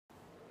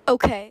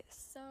Okay,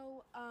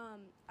 so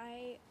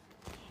I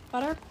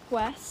got a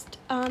request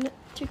to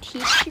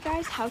teach you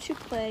guys how to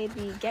play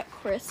the Get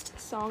Christ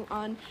song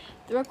on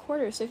the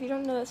recorder. So if you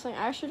don't know that song,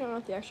 I actually don't know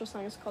what the actual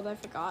song is called. I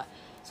forgot.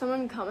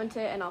 Someone comment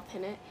it and I'll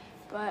pin it.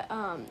 But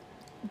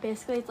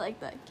basically it's like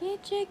the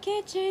get ya,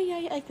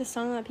 yeah, like the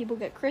song that people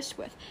get Christ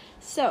with.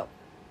 So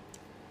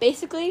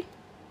basically,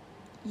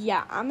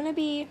 yeah, I'm gonna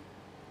be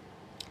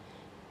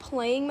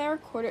playing my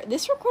recorder.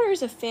 This recorder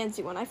is a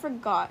fancy one. I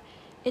forgot.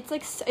 It's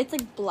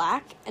like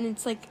black and it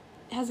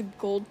has a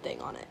gold thing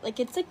on it. Like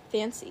it's like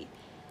fancy.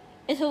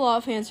 It's a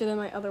lot fancier than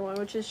my other one,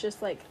 which is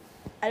just like,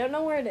 I don't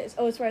know where it is.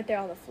 Oh, it's right there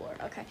on the floor.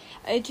 Okay.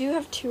 I do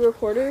have two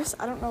recorders.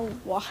 I don't know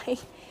why.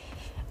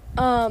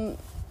 I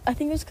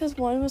think it's because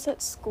one was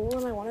at school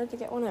and I wanted to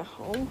get one at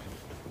home.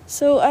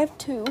 So I have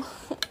two.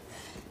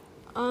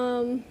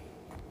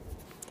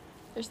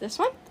 There's this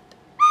one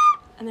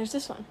and there's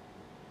this one.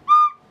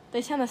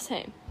 They sound the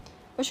same.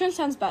 Which one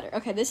sounds better?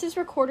 Okay, this is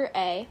recorder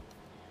A.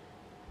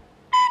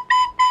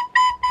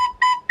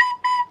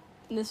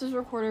 And this is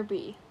recorder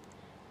B.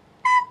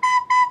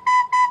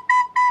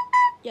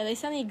 Yeah, they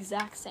sound the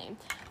exact same.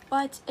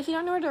 But if you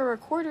don't know what a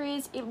recorder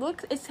is,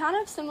 it's kind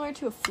of similar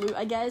to a flute,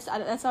 I guess.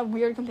 That's a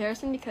weird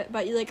comparison,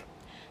 but you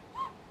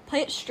play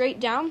it straight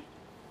down.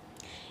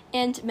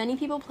 And many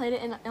people played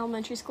it in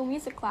elementary school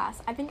music class.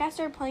 I think I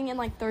started playing it in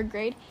 3rd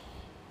grade.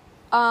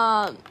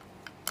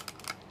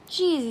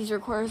 Geez, these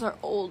recorders are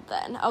old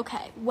then.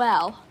 Okay,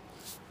 well,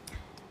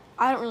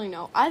 I don't really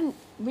know.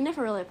 We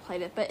never really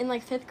played it, but in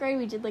 5th grade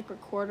we did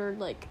recorder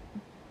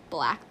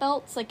black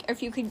belts.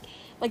 If you could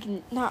if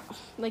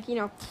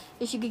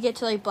you could get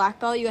to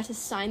black belt, you had to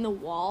sign the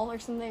wall or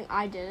something.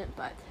 I didn't,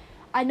 but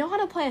I know how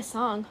to play a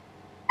song.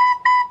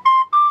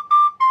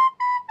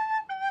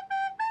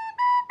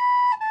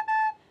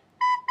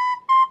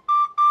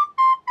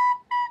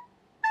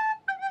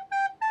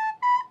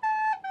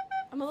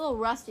 I'm a little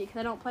rusty because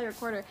I don't play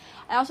recorder.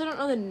 I also don't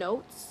know the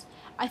notes.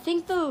 I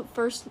think the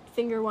first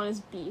finger one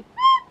is B.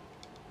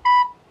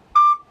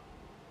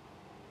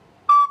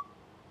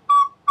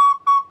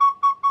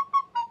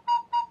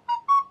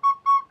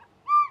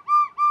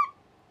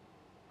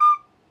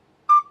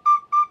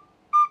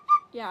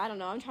 Yeah, I don't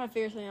know. I'm trying to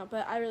figure something out,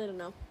 but I really don't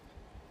know.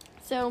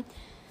 So,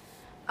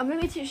 I'm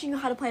going to be teaching you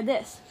how to play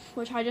this,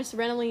 which I just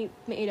randomly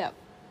made up.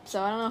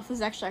 So, I don't know if this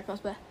is extra close,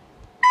 but...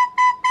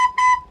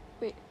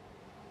 Wait.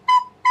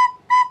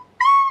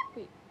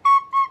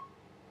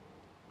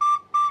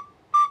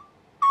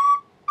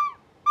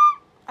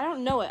 I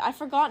don't know it. I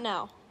forgot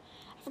now.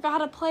 I forgot how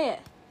to play it.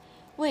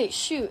 Wait,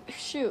 shoot.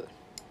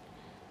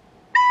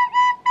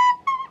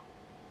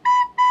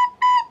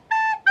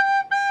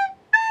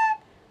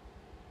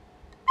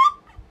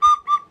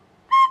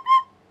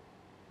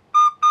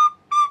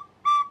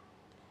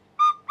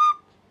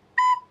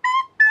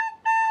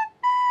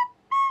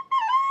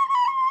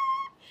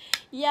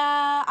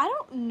 Yeah, I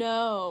don't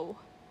know.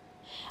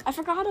 I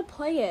forgot how to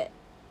play it.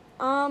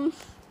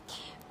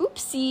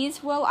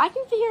 Oopsies. Well, I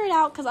can figure it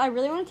out because I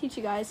really want to teach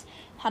you guys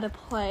how to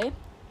play.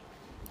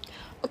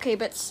 Okay,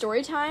 but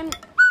story time.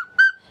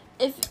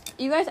 If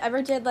you guys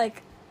ever did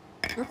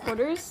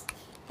recorders,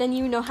 then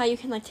you know how you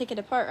can take it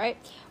apart, right?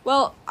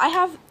 Well, I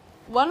have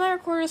one of my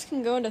recorders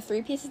can go into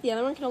 3 pieces. The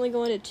other one can only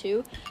go into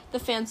 2. The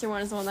fancier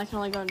one is the one that can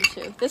only go into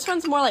 2. This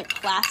one's more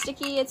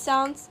plasticky, it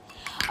sounds.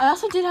 I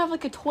also did have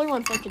a toy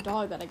one for a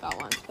dog that I got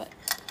once,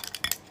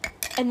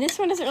 and this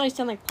one doesn't really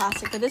sound like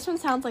plastic, but this one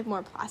sounds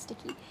more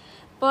plasticky.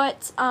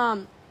 But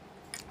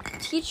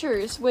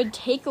teachers would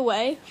take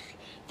away,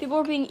 people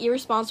were being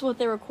irresponsible with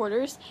their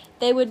recorders.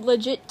 They would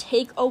legit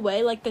take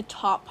away the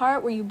top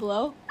part where you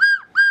blow,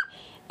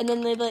 and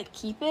then they'd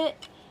keep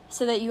it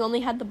so that you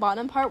only had the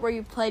bottom part where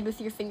you played with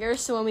your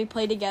fingers. So when we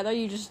played together,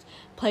 you just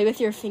play with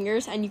your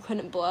fingers and you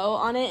couldn't blow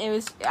on it. It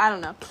was, I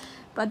don't know,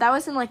 but that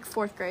was in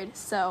 4th grade,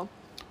 so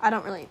I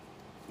don't really,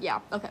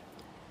 yeah, okay.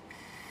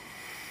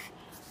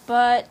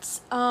 But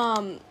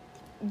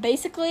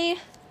basically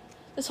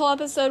this whole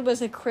episode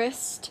was a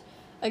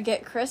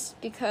Get Christ,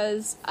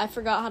 because I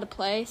forgot how to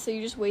play, so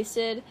you just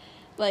wasted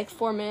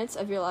 4 minutes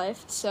of your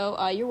life.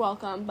 So you're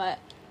welcome, but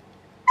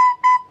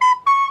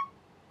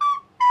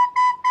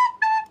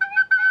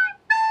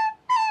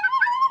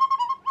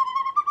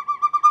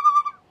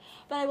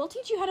I will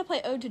teach you how to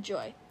play Ode to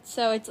Joy.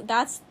 So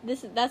that's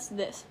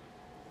this.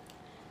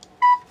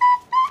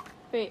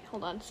 Wait,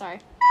 hold on, sorry.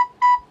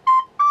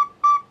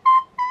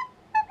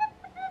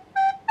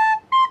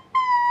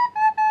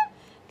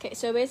 Okay,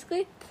 so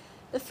basically,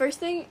 the first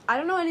thing, I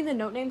don't know any of the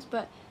note names,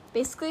 but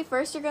basically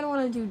first you're going to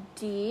want to do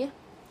D,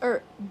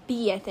 or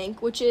B, I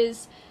think, which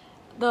is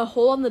the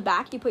hole on the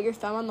back. You put your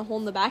thumb on the hole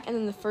in the back, and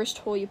then the first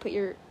hole, you put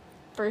your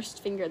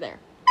first finger there.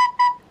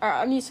 Or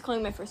I'm used to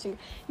calling my first finger.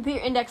 You put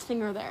your index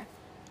finger there.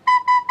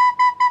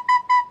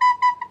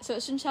 So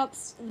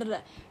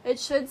it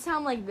should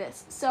sound like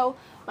this. So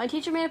my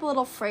teacher made up a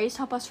little phrase to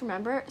help us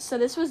remember. So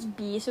this was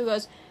B, so it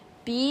goes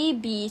B,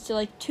 B,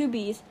 so 2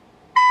 B's.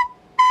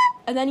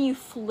 And then you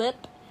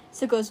flip,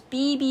 so it goes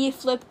B, B,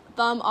 flip,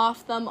 thumb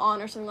off, thumb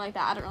on, or something like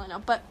that. I don't really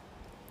know. But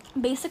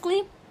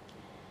basically,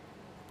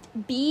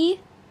 B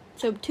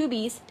So 2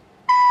 B's.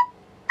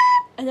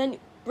 And then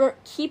we're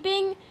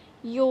keeping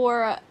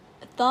your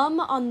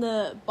thumb on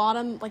the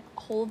bottom, like,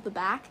 hole of the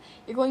back.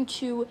 You're going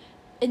to,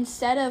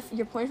 instead of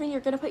your pointer finger,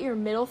 you're going to put your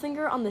middle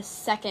finger on the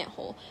second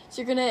hole.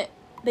 So you're going to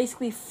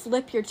basically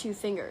flip your 2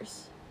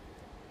 fingers.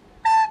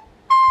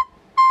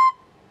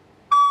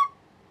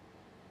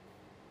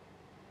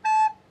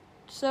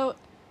 So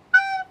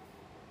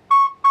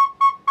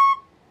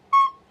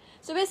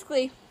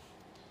basically,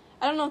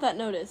 I don't know what that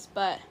note is,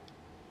 but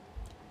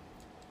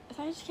if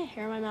I just get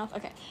hair in my mouth,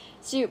 okay.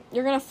 So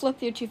you're gonna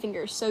flip your 2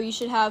 fingers. So you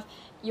should have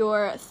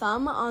your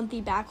thumb on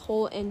the back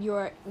hole and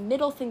your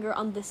middle finger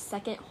on the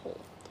second hole.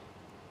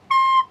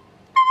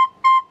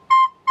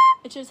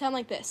 It should sound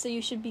like this. So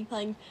you should be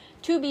playing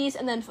 2 B's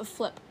and then a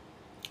flip.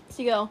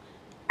 So you go,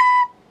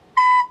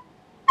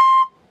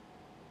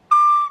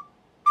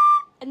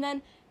 and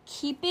then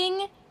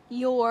keeping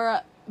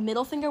your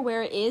middle finger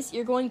where it is,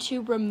 you're going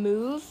to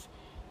remove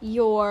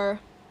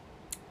your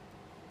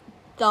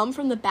thumb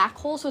from the back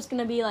hole. So it's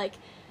going to be like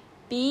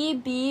B,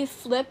 B,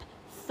 flip,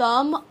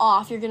 thumb,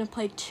 off. You're going to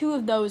play 2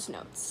 of those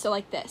notes. So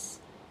like this.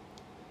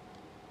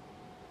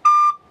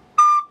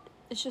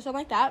 It should sound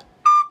like that.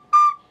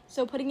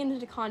 So putting it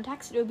into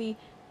context, it would be,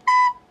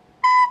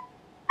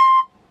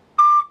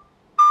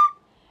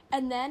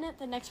 and then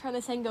the next part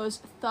of the saying goes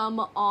thumb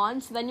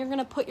on. So then you're going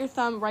to put your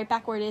thumb right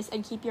back where it is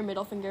and keep your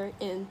middle finger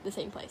in the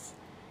same place.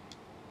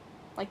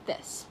 Like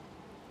this.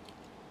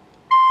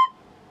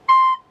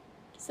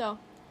 So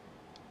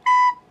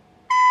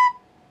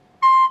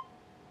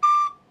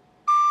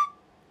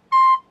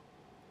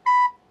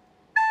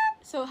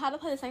how to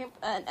play the second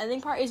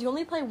ending part is you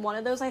only play one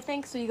of those, I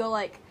think. So you go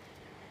like,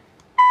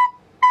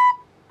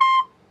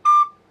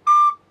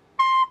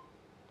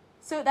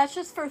 so that's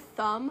just for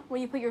thumb.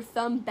 When you put your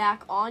thumb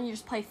back on, you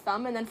just play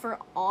thumb. And then for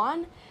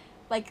on,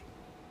 like,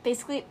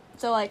 basically,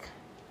 so like,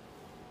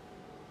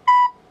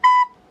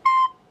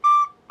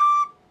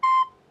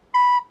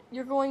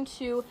 you're going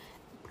to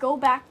go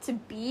back to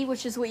B,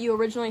 which is what you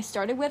originally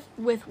started with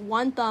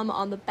 1 thumb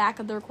on the back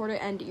of the recorder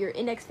and your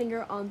index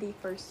finger on the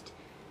first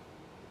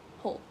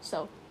hole.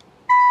 So,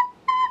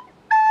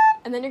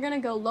 and then you're going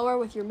to go lower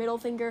with your middle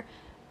finger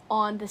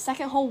on the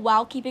second hole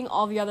while keeping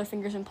all the other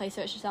fingers in place.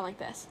 So it should sound like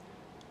this.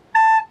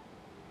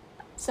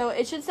 So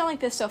it should sound like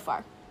this so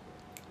far.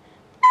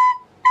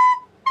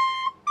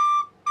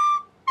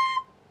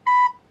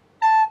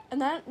 And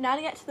then now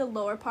to get to the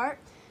lower part.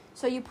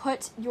 So you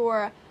put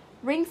your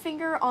ring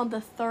finger on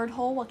the third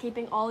hole while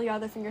keeping all the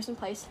other fingers in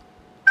place.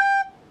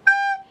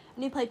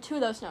 And you play 2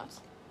 of those notes.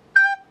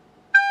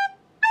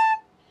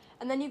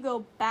 And then you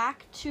go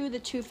back to the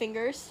 2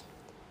 fingers.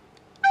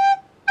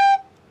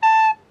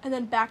 And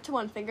then back to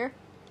 1 finger.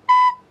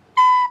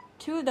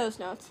 2 of those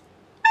notes.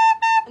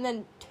 And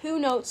then 2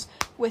 notes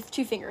with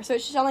 2 fingers. So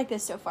it should sound like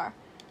this so far.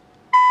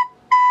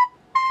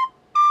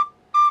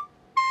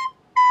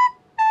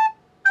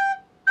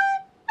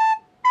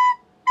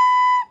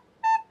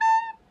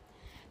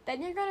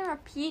 Then you're going to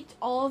repeat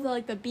all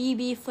of the B,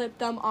 B, flip,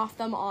 thumb, off,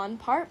 thumb, on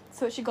part.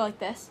 So it should go like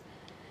this.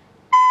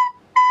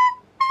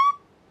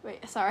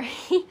 Wait, sorry.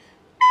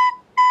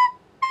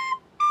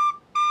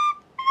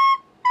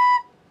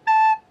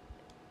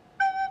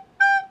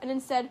 And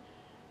instead,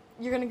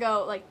 you're going to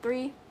go like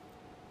 3.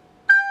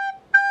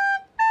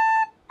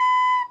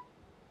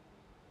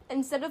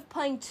 Instead of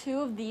playing 2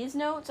 of these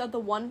notes, of the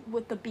one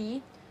with the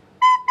B,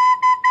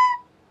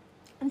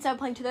 instead of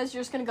playing 2 of those,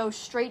 you're just going to go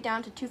straight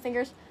down to 2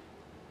 fingers.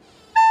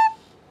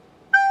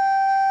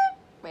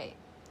 Wait.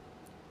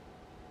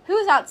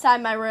 Who's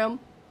outside my room?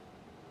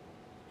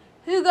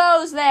 Who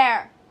goes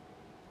there?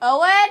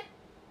 Owen?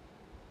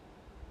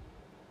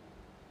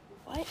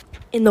 What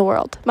in the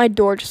world? My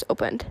door just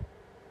opened.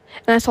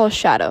 And I saw a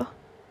shadow.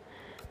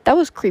 That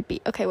was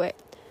creepy. Okay, wait.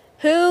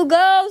 Who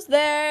goes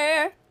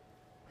there?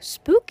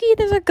 Spooky,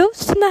 there's a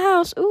ghost in the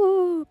house.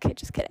 Ooh, okay,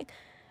 just kidding.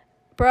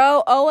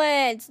 Bro,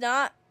 Owen, it's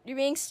not, you're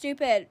being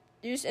stupid.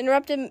 You just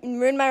interrupted and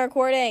ruined my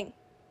recording.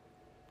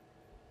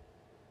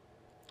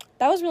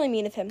 That was really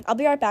mean of him. I'll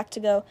be right back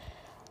to go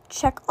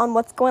check on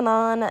what's going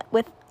on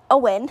with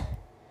Owen. And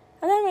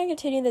then I'm going to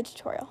continue the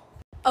tutorial.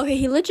 Okay,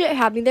 he legit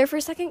had me there for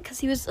a second because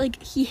he was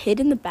like, he hid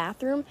in the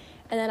bathroom.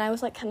 And then I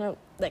was like, kind of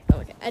like, oh,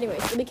 okay. Anyways,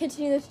 let me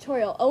continue the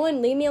tutorial.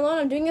 Owen, leave me alone.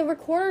 I'm doing a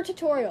recorder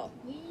tutorial.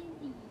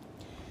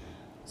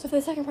 So for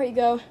the second part, you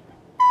go.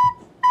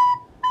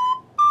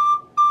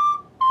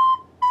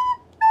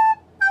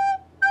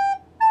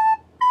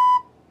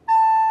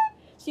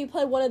 So you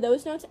play one of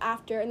those notes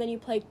after, and then you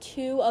play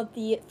 2 of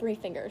the 3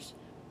 fingers.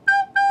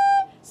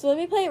 So let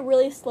me play it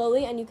really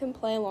slowly, and you can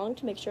play along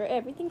to make sure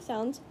everything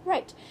sounds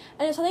right.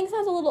 And if something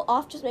sounds a little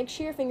off, just make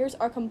sure your fingers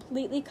are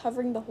completely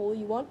covering the hole.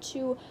 You want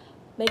to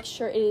make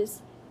sure it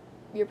is,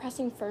 you're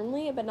pressing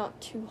firmly, but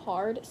not too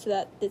hard, so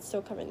that it's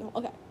still covering the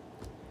hole. Okay.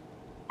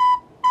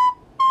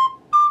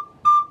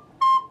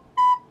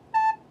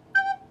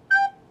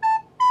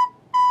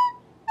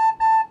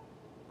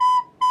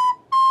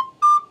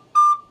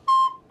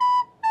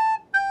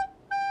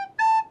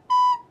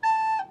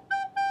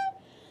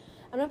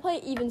 I'm going to play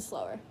it even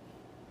slower.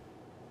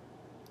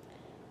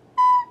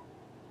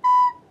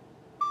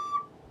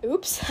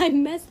 Oops, I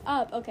messed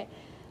up. Okay,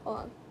 hold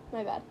on.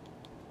 My bad.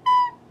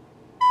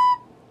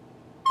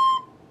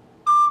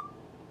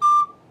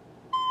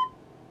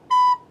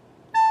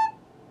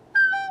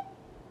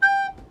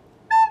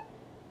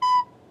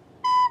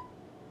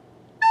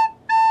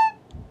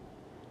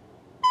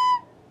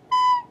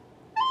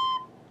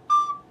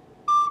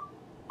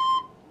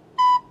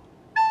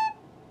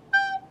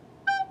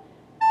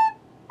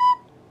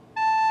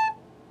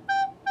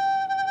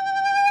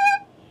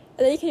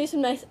 And then you can do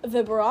some nice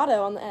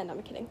vibrato on the end.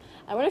 I'm kidding.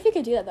 I wonder if you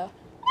could do that, though.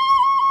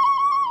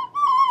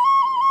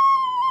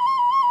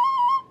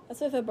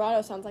 That's what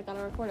vibrato sounds like on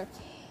a recorder.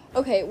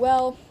 Okay,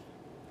 well,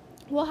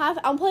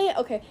 I'm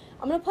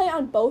gonna play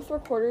on both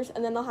recorders,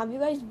 and then I'll have you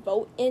guys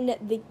vote in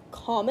the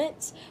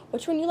comments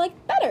which one you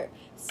like better.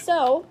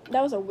 So,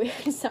 that was a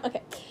weird sound.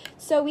 Okay,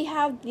 so we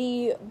have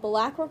the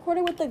black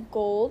recorder with the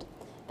gold.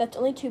 That's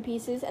only 2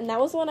 pieces, and that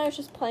was the one I was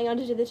just playing on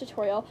to do the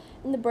tutorial,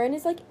 and the brand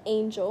is like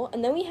Angel.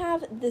 And then we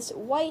have this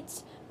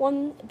white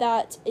one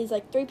that is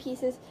like 3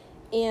 pieces,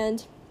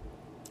 and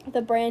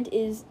the brand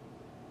is,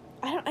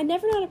 I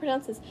never know how to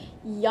pronounce this,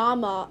 I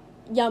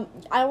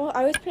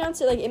always pronounce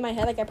it like in my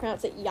head, like I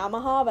pronounce it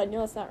Yamaha, but I know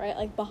that's not right,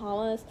 like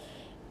Bahamas,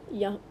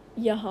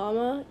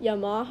 Yamaha?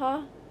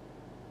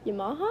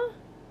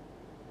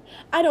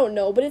 I don't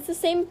know, but it's the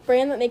same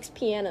brand that makes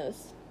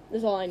pianos,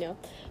 is all I know.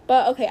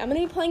 But, okay, I'm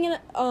going to be playing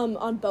it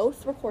on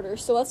both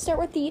recorders. So, let's start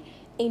with the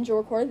Angel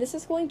recorder. This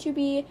is going to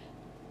be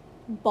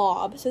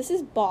Bob. So, this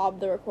is Bob,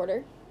 the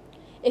recorder.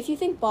 If you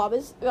think Bob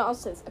is... Well, I'll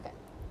say this. Okay.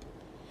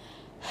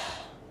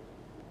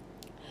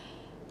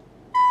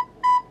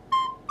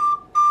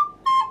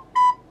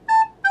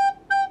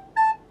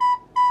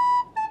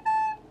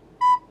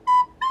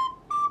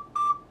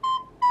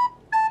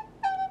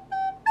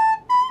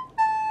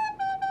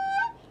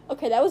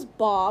 Okay, that was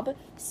Bob.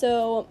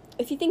 So,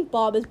 if you think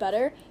Bob is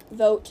better,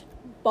 vote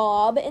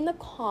Bob in the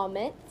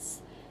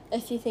comments.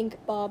 If you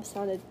think Bob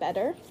sounded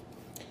better.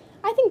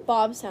 I think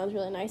Bob sounds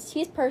really nice.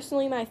 He's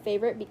personally my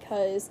favorite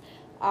because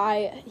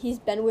he's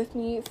been with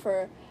me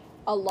for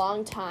a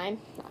long time.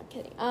 Not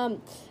kidding.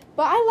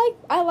 But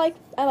I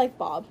like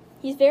Bob.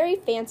 He's very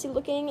fancy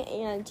looking,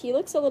 and he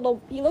looks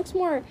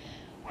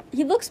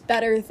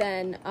better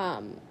than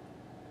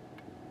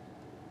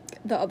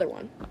the other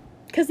one.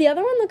 Cuz the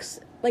other one looks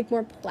like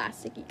more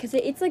plasticky, cuz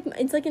it's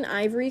like an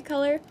ivory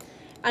color,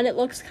 and it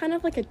looks kind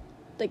of like a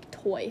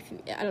toy.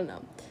 I don't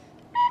know.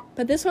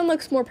 But this one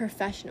looks more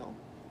professional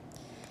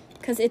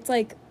cuz it's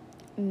like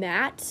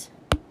matte.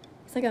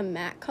 It's like a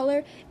matte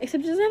color,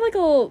 except it doesn't have like a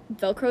little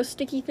Velcro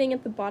sticky thing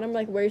at the bottom,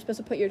 like where you're supposed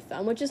to put your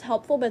thumb, which is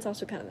helpful, but it's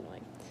also kind of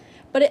annoying.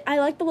 But I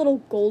like the little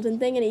golden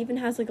thing, and it even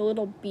has like a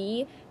little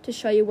bee to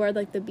show you where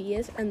like the bee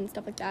is and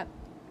stuff like that.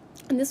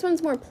 And this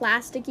one's more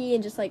plasticky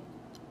and just like,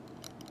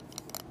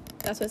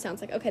 that's what it sounds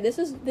like. Okay, this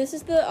is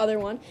the other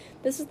one.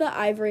 This is the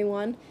ivory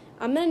one.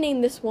 I'm gonna name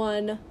this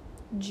one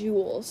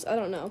Jewels. I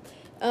don't know.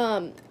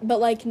 But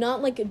like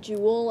not like a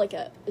jewel, like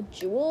a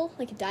jewel,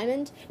 like a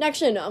diamond. No,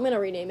 actually no, I'm gonna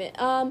rename it.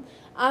 I'm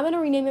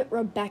gonna rename it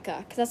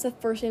Rebecca, because that's the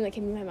first name that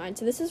came to my mind.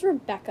 So this is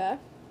Rebecca.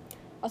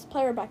 Let's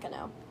play Rebecca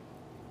now.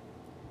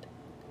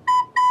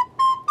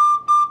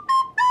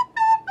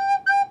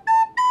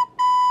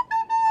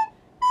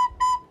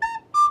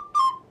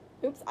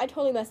 Oops, I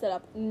totally messed it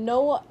up.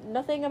 No,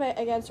 nothing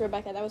against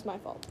Rebecca. That was my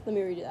fault. Let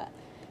me redo that.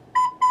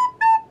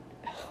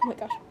 Oh my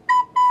gosh.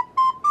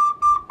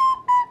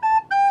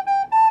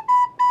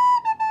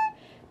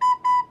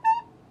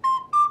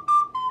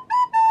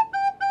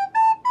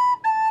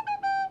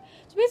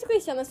 So basically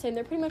sound the same.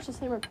 They're pretty much the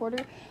same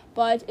recorder,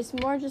 but it's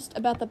more just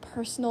about the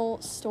personal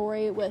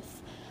story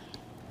with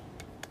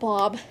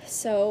Bob.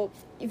 So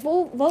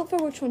vote for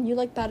which one you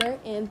like better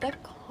in the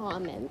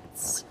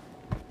comments.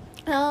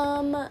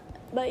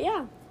 But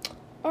yeah.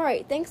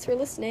 Alright, thanks for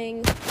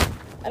listening.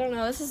 I don't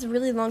know, this is a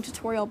really long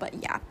tutorial, but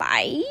yeah,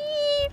 bye.